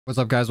What's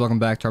up, guys? Welcome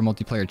back to our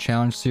multiplayer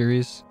challenge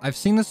series. I've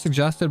seen this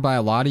suggested by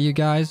a lot of you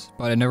guys,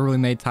 but it never really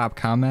made top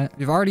comment.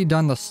 We've already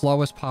done the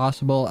slowest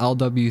possible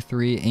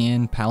LW3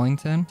 and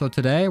Pellington. So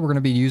today we're going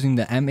to be using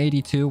the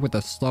M82 with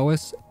the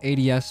slowest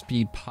ADS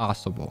speed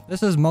possible.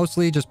 This is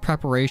mostly just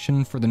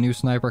preparation for the new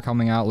sniper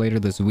coming out later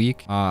this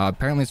week.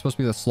 Apparently it's supposed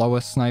to be the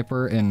slowest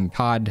sniper in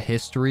COD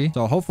history.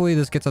 So hopefully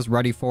this gets us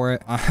ready for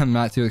it. I'm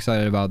not too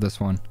excited about this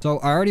one. So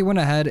I already went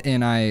ahead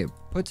and I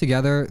put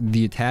together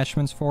the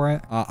attachments for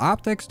it.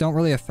 Optics don't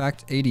really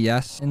affect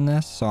ADS in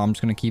this, so I'm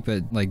just going to keep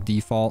it like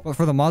default. But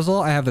for the muzzle,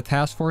 I have the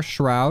Task Force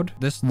Shroud.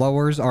 This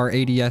lowers our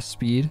ADS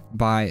speed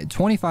by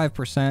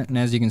 25%. And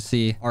as you can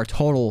see, our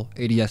total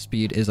ADS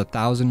speed is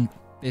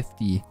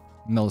 1,050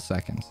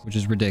 milliseconds, which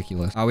is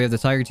ridiculous. We have the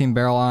Tiger Team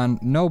barrel on.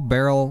 No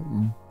barrel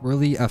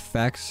really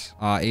affects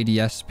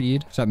ADS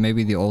speed, except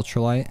maybe the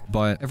ultralight.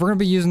 But if we're gonna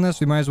be using this,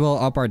 we might as well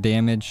up our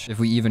damage if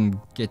we even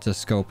get to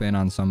scope in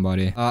on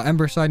somebody.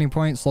 Ember Sighting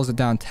Point slows it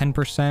down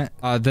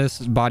 10%. This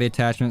body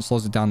attachment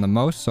slows it down the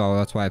most, so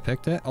that's why I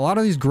picked it. A lot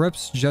of these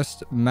grips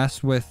just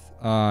mess with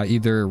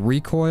either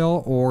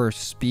recoil or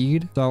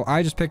speed, so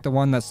I just picked the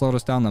one that slowed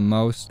us down the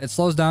most. It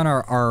slows down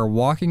our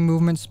walking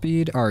movement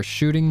speed, our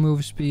shooting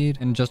move speed,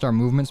 and just our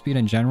movement speed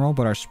in general,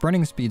 but our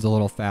sprinting speed's a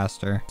little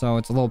faster, so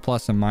it's a little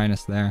plus and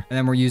minus there. And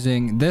then we're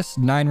using this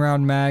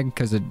 9-round mag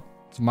because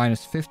it's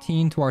minus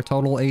 15 to our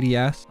total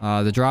ADS.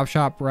 The drop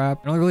shot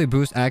wrap, it only really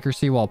boosts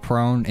accuracy while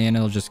prone, and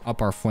it'll just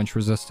up our flinch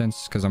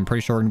resistance because I'm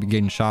pretty sure we're gonna be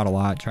getting shot a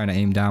lot trying to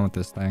aim down with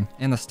this thing.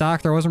 In the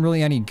stock, there wasn't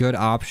really any good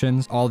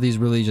options. All these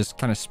really just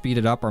kind of speed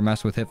it up or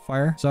mess with hip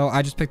fire. So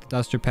I just picked the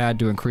duster pad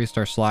to increase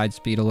our slide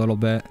speed a little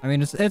bit. I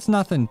mean, it's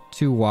nothing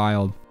too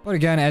wild. But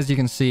again, as you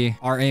can see,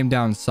 our aim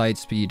down sight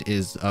speed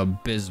is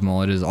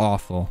abysmal. It is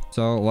awful.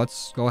 So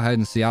let's go ahead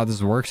and see how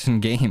this works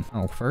in game.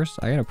 Oh, first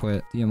I gotta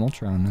put DM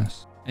Ultra on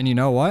this. And you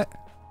know what?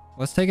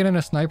 Let's take it in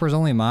a snipers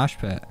only mosh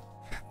pit.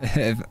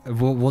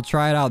 We'll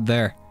try it out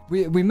there.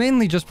 We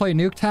mainly just play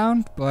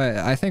Nuketown, but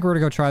I think we're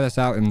gonna go try this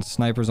out in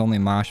snipers only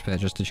mosh pit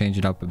just to change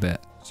it up a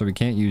bit. So we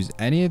can't use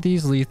any of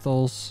these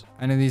lethals,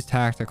 any of these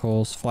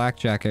tacticals. Flak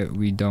jacket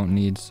we don't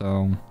need,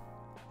 so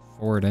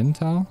forward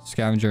intel.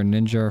 Scavenger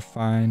ninja are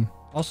fine.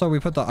 Also, we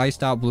put the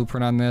iced out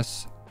blueprint on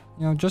this,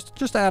 you know, just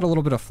to add a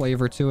little bit of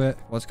flavor to it.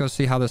 Let's go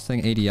see how this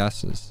thing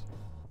ADS is.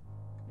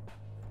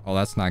 Oh,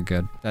 that's not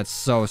good. That's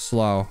so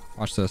slow.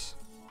 Watch this.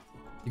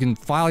 You can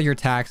file your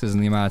taxes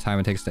in the amount of time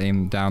it takes to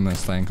aim down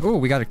this thing. Ooh,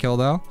 we got a kill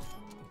though.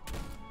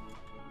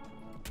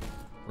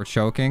 We're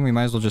choking. We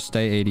might as well just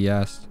stay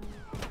ADS.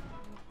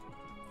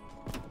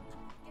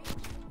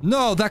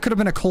 No, that could have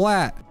been a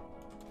collat.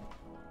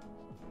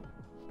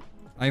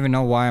 I don't even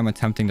know why I'm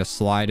attempting to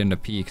slide into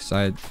peaks.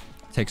 It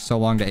takes so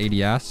long to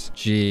ADS.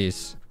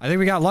 Jeez. I think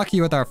we got lucky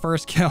with our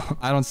first kill.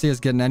 I don't see us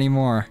getting any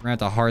more. We're gonna have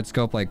to hard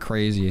scope like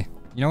crazy.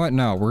 You know what?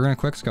 No, we're gonna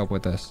quick scope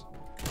with this.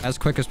 As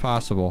quick as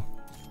possible.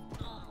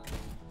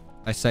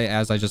 I say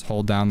as I just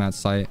hold down that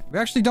sight. We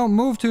actually don't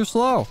move too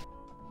slow.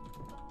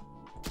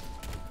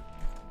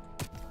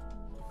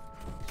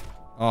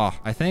 Oh,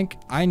 I think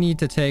I need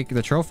to take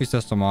the trophy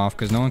system off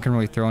because no one can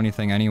really throw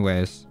anything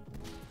anyways.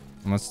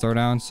 And let's throw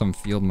down some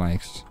field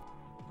mics.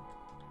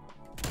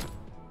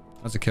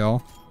 That's a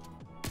kill.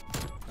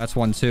 That's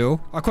one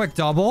too. A quick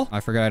double. I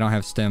forgot I don't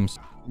have stims.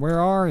 Where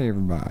are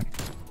everybody?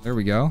 There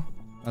we go.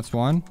 That's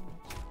one.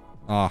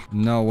 Oh,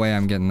 no way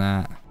I'm getting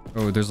that.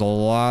 Oh, there's a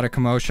lot of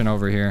commotion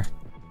over here.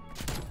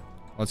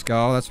 Let's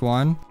go. That's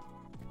one.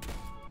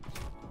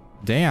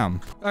 Damn.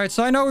 All right,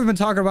 so I know we've been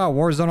talking about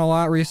Warzone a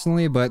lot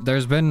recently, but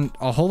there's been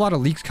a whole lot of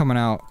leaks coming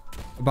out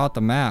about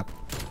the map.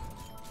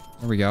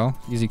 There we go.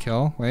 Easy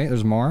kill. Wait,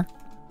 there's more.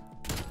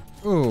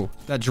 Ooh,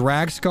 that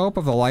drag scope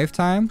of a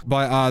lifetime.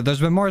 But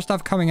there's been more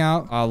stuff coming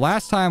out.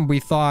 Last time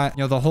we thought,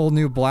 you know, the whole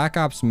new Black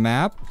Ops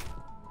map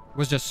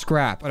was just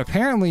scrap. But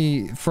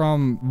apparently,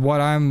 from what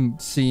I'm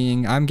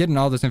seeing, I'm getting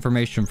all this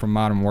information from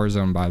Modern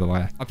Warzone, by the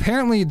way.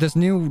 Apparently, this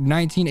new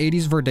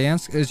 1980s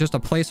Verdansk is just a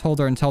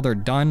placeholder until they're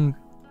done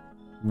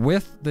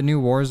with the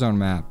new Warzone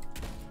map.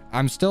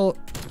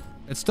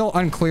 It's still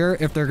unclear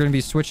if they're going to be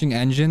switching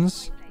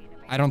engines.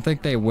 I don't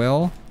think they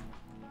will,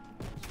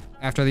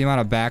 after the amount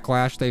of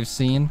backlash they've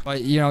seen.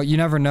 But, you know, you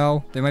never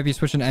know. They might be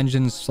switching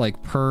engines,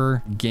 like,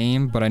 per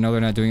game, but I know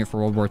they're not doing it for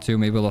World War II.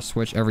 Maybe they'll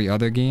switch every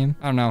other game.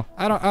 I don't know.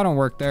 I don't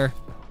work there.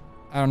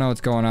 I don't know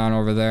what's going on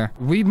over there.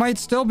 We might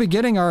still be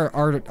getting our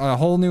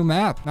whole new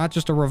map, not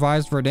just a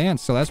revised Verdansk,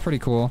 so that's pretty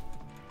cool.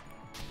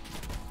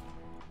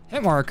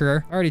 Hit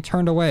marker. I already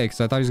turned away because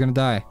I thought he was going to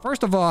die.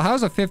 First of all,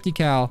 how's a 50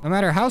 cal? No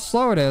matter how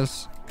slow it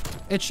is,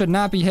 it should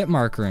not be hit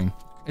markering.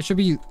 It should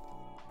be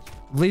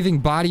leaving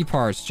body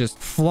parts just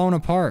flown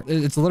apart.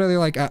 It's literally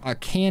like a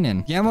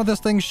cannon. The ammo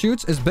this thing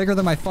shoots is bigger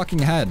than my fucking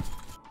head.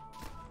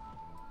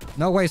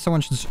 No way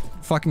someone should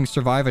fucking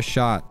survive a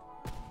shot.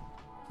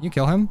 Can you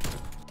kill him?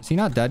 Is he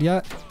not dead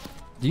yet?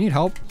 Do you need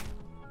help?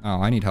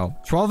 Oh, I need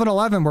help. 12 and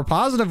 11. We're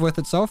positive with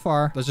it so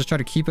far. Let's just try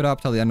to keep it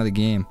up till the end of the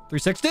game.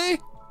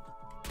 360?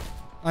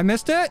 I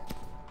missed it.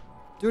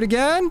 Do it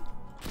again.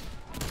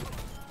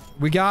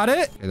 We got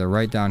it. Okay, they're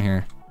right down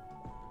here.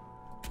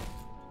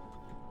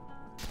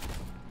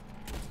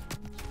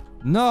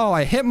 No,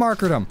 I hit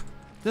markered him.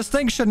 This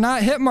thing should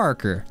not hit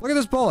marker. Look at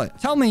this bullet.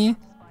 Tell me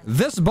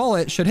this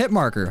bullet should hit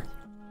marker.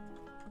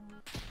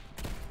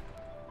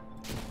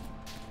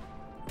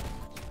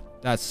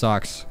 That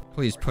sucks.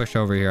 Please push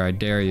over here. I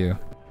dare you.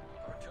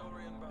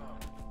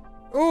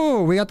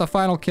 Ooh, we got the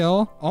final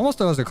kill. Almost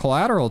was a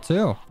collateral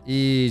too.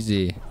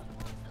 Easy.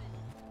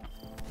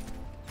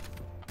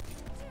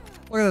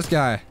 Look at this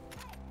guy.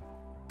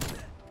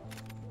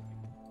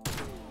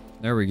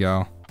 There we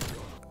go.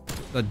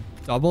 The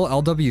double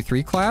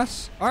LW3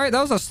 class. All right,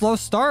 that was a slow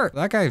start.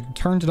 That guy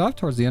turned it up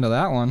towards the end of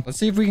that one. Let's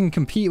see if we can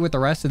compete with the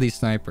rest of these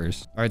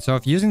snipers. All right, so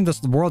if using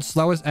this world's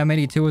slowest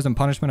M82 isn't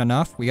punishment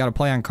enough, we got to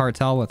play on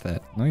cartel with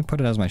it. Let me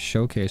put it as my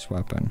showcase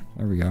weapon.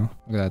 There we go.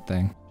 Look at that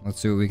thing. Let's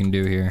see what we can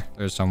do here.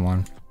 There's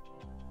someone.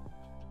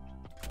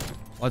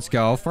 Let's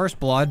go. First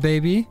blood,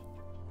 baby.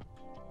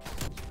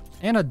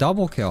 And a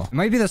double kill. It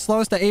might be the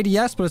slowest at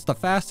ADS, but it's the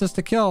fastest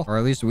to kill. Or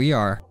at least we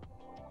are.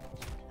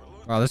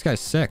 Wow, this guy's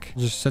sick.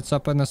 He just sits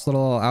up in this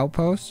little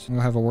outpost. We'll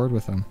have a word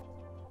with him.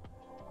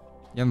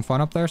 You having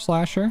fun up there,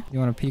 Slasher? You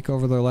want to peek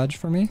over the ledge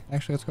for me?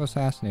 Actually, let's go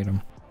assassinate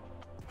him.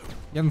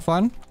 You having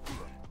fun?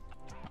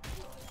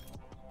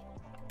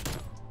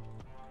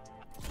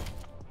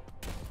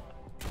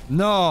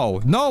 No.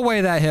 No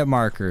way that hit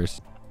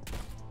markers.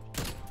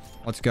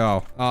 Let's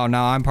go. Oh,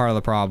 now I'm part of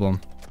the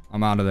problem.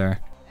 I'm out of there.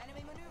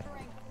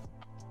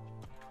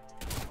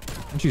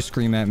 Don't you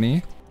scream at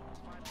me.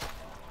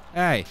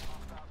 Hey.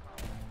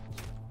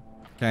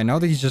 Okay, I know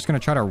that he's just going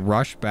to try to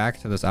rush back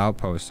to this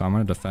outpost, so I'm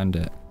going to defend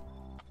it.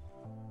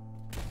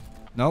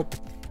 Nope.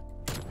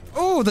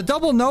 Oh, the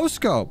double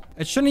no-scope.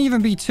 It shouldn't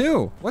even be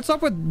 2. What's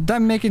up with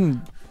them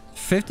making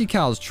 50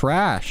 cals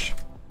trash?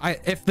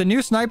 If the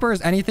new sniper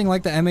is anything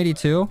like the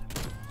M82,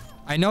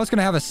 I know it's going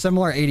to have a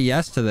similar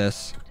ADS to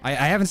this. I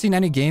haven't seen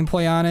any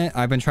gameplay on it.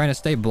 I've been trying to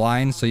stay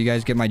blind so you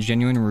guys get my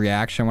genuine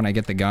reaction when I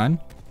get the gun.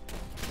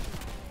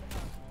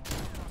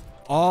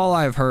 All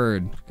I've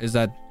heard is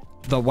that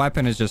the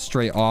weapon is just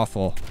straight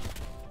awful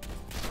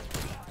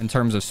in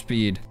terms of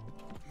speed.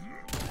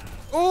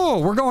 Oh,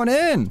 we're going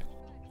in.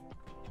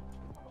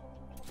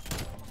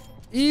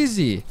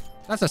 Easy.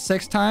 That's a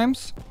 6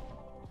 times.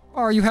 Oh,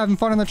 are you having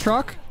fun in the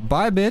truck?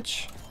 Bye,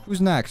 bitch. Who's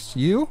next?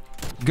 You?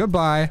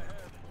 Goodbye.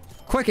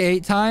 Quick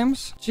 8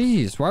 times.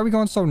 Jeez, why are we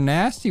going so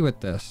nasty with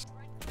this?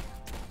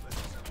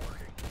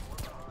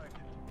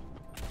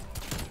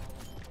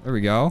 There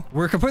we go.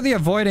 We're completely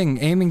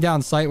avoiding aiming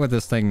down sight with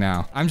this thing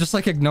now. I'm just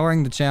like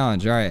ignoring the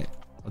challenge. All right,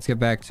 let's get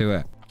back to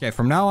it. Okay,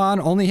 from now on,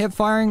 only hip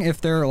firing if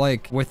they're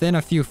like within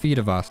a few feet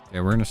of us. Okay,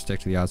 we're gonna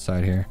stick to the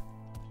outside here.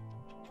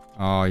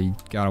 Oh, he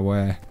got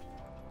away.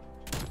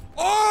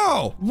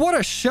 Oh, what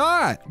a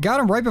shot. Got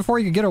him right before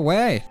he could get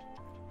away.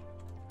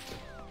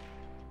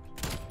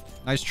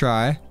 Nice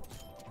try.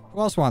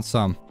 Who else wants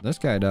some? This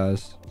guy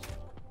does.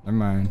 Never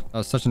mind. That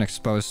was such an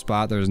exposed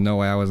spot. There's no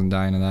way I wasn't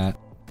dying to that.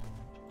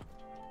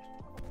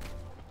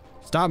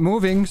 Stop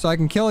moving so I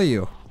can kill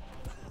you.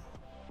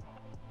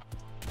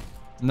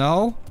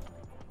 No.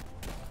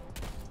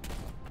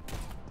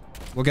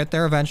 We'll get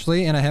there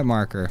eventually in a hit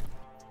marker.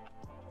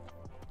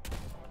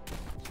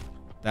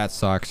 That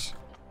sucks.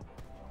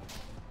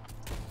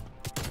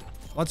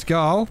 Let's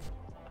go.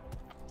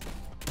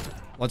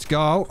 Let's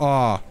go.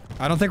 Oh,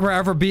 I don't think we're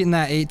ever beating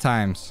that 8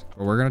 times,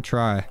 but we're gonna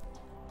try.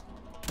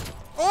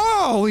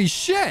 Oh, holy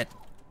shit.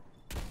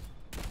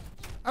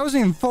 I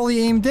wasn't even fully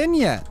aimed in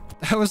yet.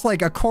 I was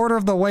like a quarter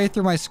of the way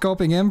through my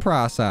scoping in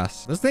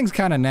process. This thing's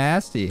kind of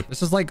nasty.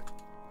 This is like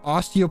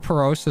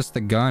osteoporosis the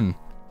gun.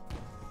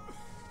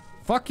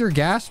 Fuck your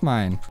gas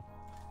mine.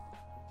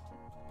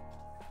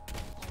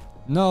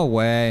 No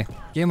way.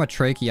 Gave him a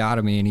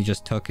tracheotomy and he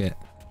just took it.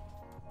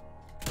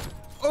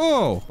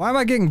 Oh, why am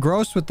I getting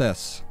gross with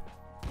this?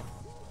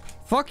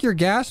 Fuck your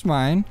gas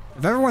mine.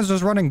 If everyone's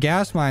just running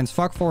gas mines,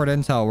 fuck forward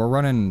intel. We're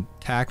running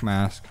tac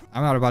mask.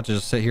 I'm not about to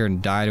just sit here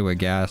and die to a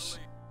gas.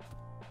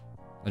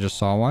 I just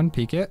saw one.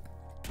 Peek it.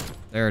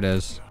 There it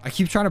is. I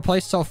keep trying to play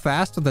so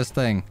fast with this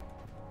thing.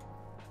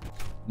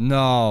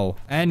 No.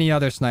 Any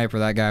other sniper,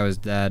 that guy was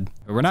dead.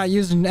 But we're not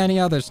using any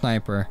other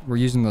sniper. We're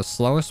using the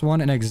slowest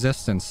one in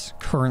existence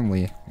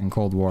currently in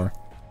Cold War.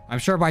 I'm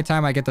sure by the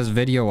time I get this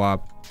video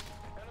up,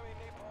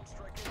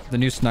 the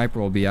new sniper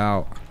will be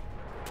out.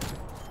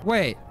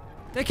 Wait.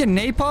 They can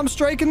napalm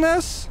strike in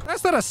this?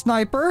 That's not a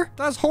sniper.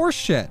 That's horse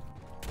shit.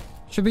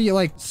 Should be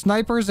like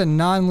snipers and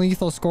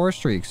non-lethal score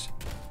streaks.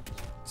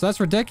 So that's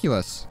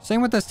ridiculous.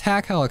 Same with this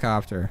TAC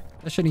helicopter.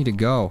 That should need to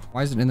go.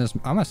 Why is it in this?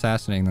 I'm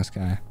assassinating this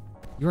guy.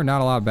 You are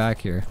not allowed back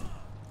here.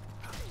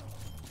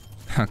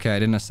 Okay, I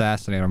didn't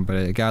assassinate him, but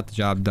it got the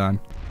job done.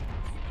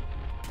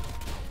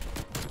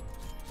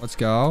 Let's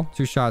go.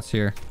 2 shots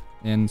here.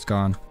 And it's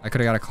gone. I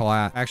could have got a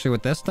collat. Actually,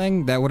 with this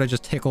thing, that would have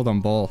just tickled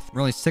them both.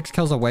 We're only 6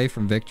 kills away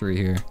from victory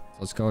here. So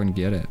let's go and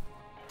get it.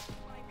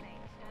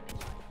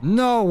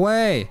 No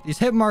way. These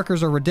hit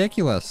markers are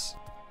ridiculous.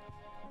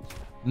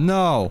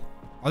 No.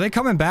 Are they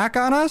coming back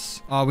on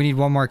us? Oh, we need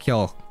 1 more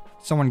kill.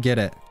 Someone get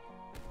it.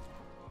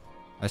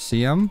 I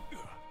see him.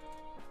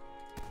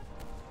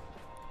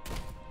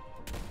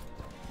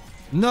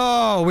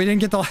 No, we didn't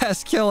get the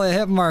last kill at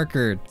hit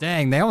marker.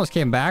 Dang, they almost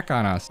came back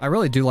on us. I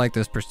really do like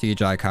this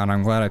prestige icon.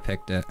 I'm glad I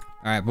picked it.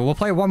 All right, but we'll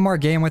play one more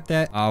game with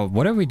it.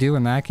 What did we do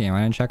in that game?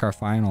 I didn't check our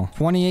final.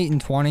 28 and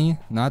 20.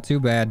 Not too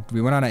bad.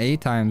 We went on it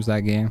 8 times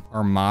that game.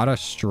 Armada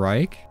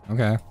Strike.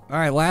 Okay. All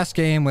right, last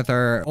game with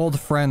our old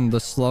friend, the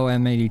slow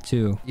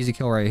M82. Easy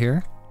kill right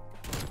here.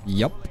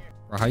 Yup.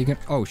 Bro, how you gonna...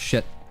 Oh,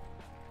 shit.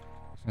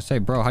 I say,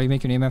 bro, how do you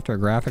make your name after a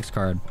graphics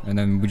card? And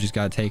then we just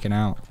got taken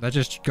out. That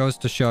just goes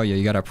to show you.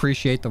 You got to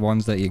appreciate the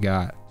ones that you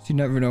got. So you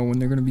never know when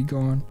they're going to be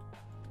gone.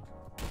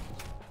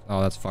 Oh,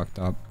 that's fucked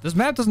up. This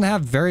map doesn't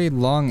have very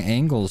long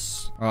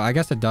angles. Well, I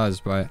guess it does,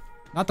 but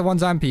not the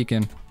ones I'm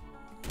peeking.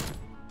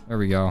 There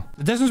we go.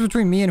 The distance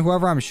between me and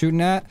whoever I'm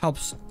shooting at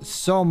helps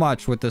so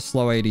much with this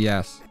slow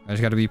ADS. I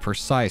just got to be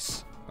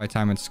precise by the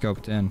time it's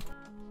scoped in.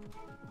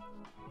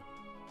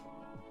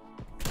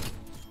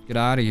 Get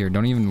out of here.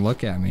 Don't even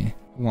look at me.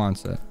 Who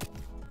wants it?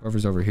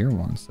 Whoever's over here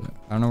wants it.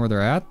 I don't know where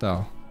they're at,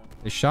 though.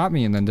 They shot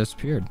me and then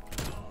disappeared.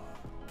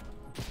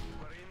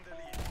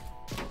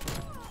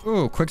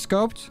 Ooh, quick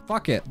scoped?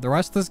 Fuck it. The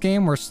rest of this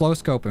game, we're slow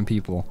scoping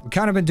people. We've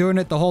kind of been doing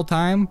it the whole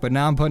time, but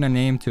now I'm putting a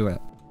name to it.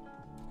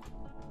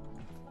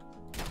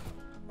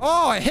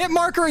 Oh, a hit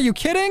marker? Are you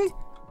kidding?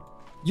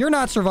 You're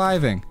not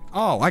surviving.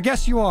 Oh, I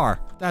guess you are.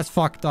 That's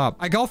fucked up.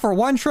 I go for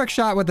one trick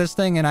shot with this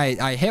thing and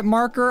I hit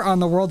marker on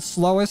the world's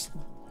slowest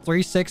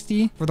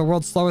 360 for the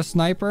world's slowest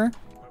sniper.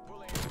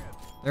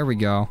 There we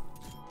go.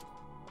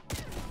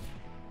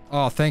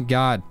 Oh, thank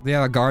God. We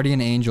have a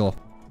guardian angel.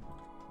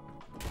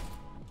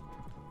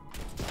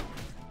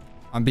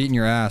 I'm beating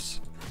your ass.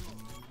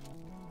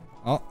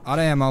 Oh, out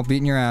of ammo,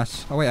 beating your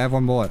ass. Oh, wait, I have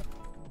one bullet.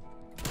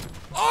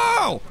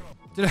 Oh!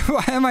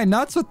 Am I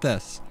nuts with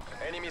this?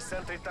 Enemy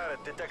sentry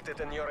turret detected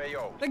in your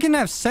AO. They can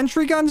have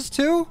sentry guns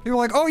too? People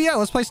are like, oh yeah,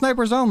 let's play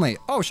snipers only.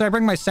 Oh, should I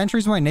bring my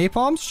sentries and my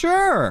napalms?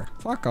 Sure.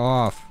 Fuck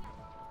off.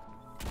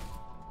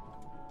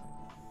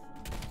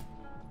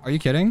 Are you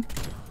kidding?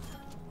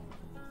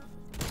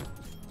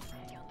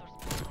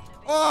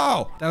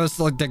 Oh! That was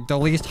like the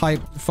least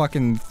hype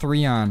fucking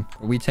 3 on.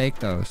 We take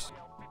those.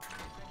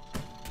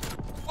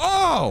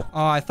 Oh!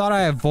 Oh, I thought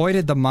I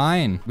avoided the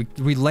mine.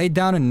 We laid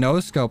down and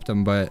no-scoped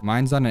them, but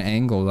mine's on an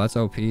angle. That's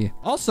OP.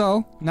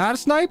 Also, not a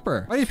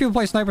sniper. Why do these people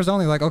play snipers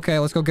only? Like, okay,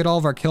 let's go get all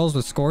of our kills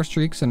with score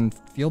streaks and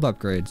field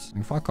upgrades.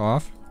 Like, fuck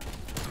off.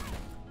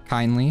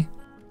 Kindly.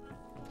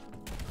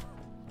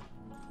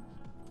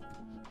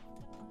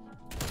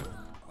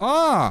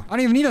 Oh, I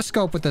don't even need a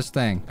scope with this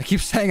thing. I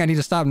keep saying I need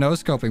to stop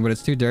no-scoping, but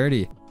it's too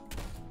dirty.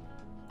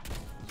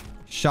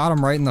 Shot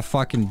him right in the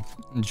fucking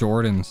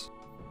Jordans.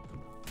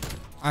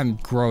 I'm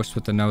gross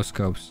with the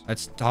no-scopes.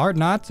 It's hard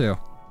not to.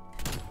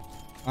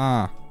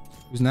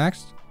 Who's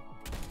next?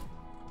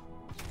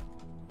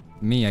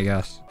 Me, I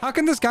guess. How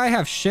can this guy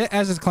have shit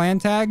as his clan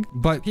tag,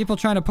 but people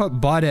trying to put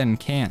butt in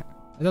can't?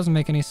 It doesn't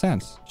make any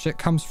sense. Shit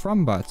comes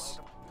from butts.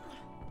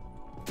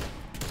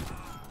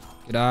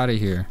 Get out of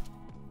here.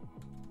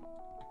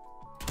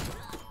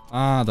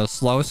 The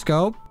slow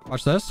scope.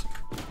 Watch this.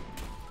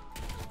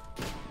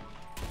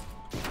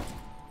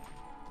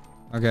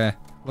 Okay.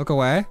 Look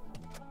away.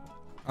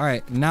 All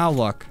right. Now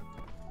look.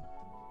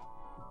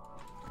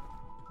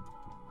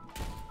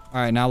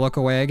 All right. Now look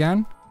away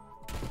again.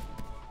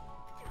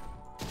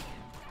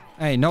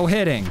 Hey, no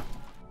hitting.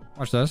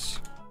 Watch this.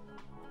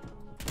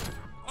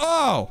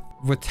 Oh!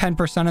 With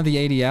 10% of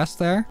the ADS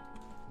there.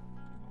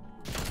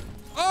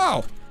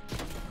 Oh!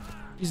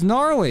 He's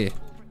gnarly.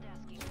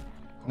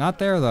 Not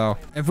there, though.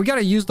 If we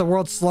gotta use the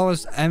world's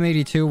slowest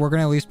M82, we're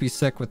gonna at least be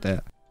sick with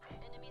it.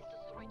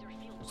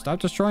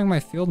 Stop destroying my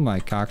field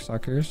mic,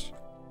 cocksuckers.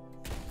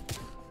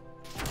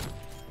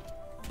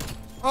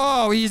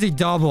 Oh, easy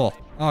double.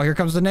 Oh, here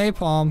comes the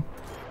napalm.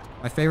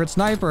 My favorite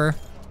sniper.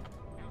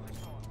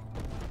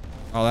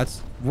 Oh,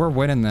 we're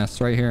winning this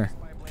right here.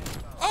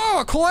 Oh,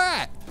 a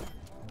collat!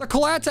 The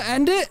collat to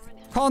end it?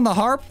 Calling the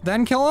harp,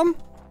 then kill him?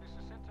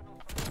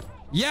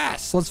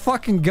 Yes, let's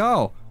fucking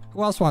go.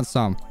 Who else wants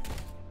some?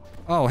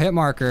 Oh, hit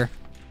marker.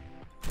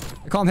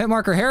 They call him hit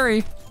marker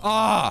Harry.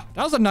 Ah,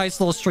 that was a nice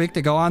little streak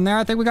to go on there.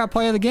 I think we got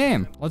play of the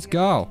game. Let's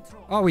go.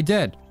 Oh, we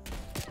did.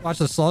 Watch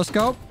the slow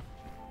scope.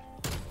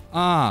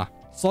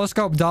 Slow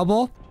scope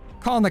double.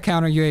 Calling the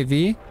counter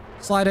UAV.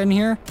 Slide in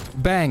here.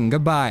 Bang.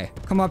 Goodbye.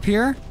 Come up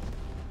here.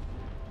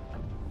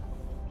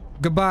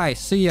 Goodbye.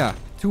 See ya.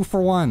 2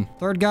 for 1.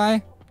 Third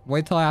guy.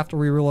 Wait till after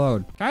we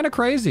reload. Kind of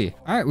crazy.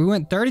 All right, we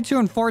went 32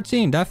 and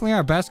 14. Definitely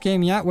our best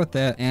game yet with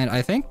it. And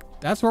I think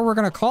that's where we're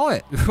going to call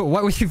it.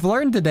 What we've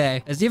learned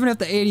today is even if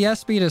the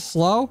ADS speed is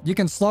slow, you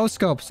can slow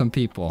scope some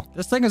people.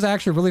 This thing is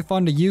actually really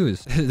fun to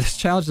use. This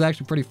challenge is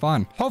actually pretty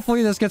fun.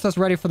 Hopefully this gets us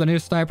ready for the new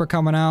sniper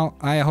coming out.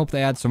 I hope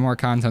they add some more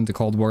content to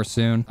Cold War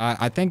soon.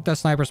 I think the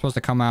sniper is supposed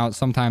to come out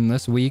sometime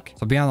this week.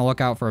 So be on the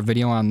lookout for a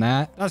video on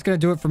that. That's going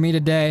to do it for me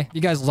today. If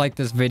you guys like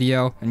this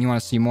video and you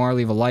want to see more,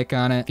 leave a like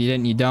on it. If you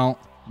didn't, you don't.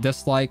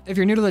 Dislike. If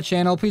you're new to the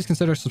channel, please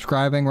consider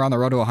subscribing. We're on the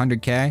road to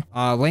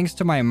 100K. Links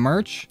to my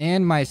merch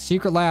and my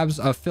Secret Labs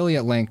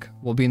affiliate link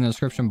will be in the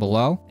description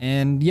below.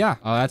 And yeah,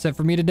 that's it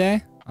for me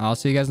today. I'll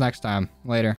see you guys next time. Later.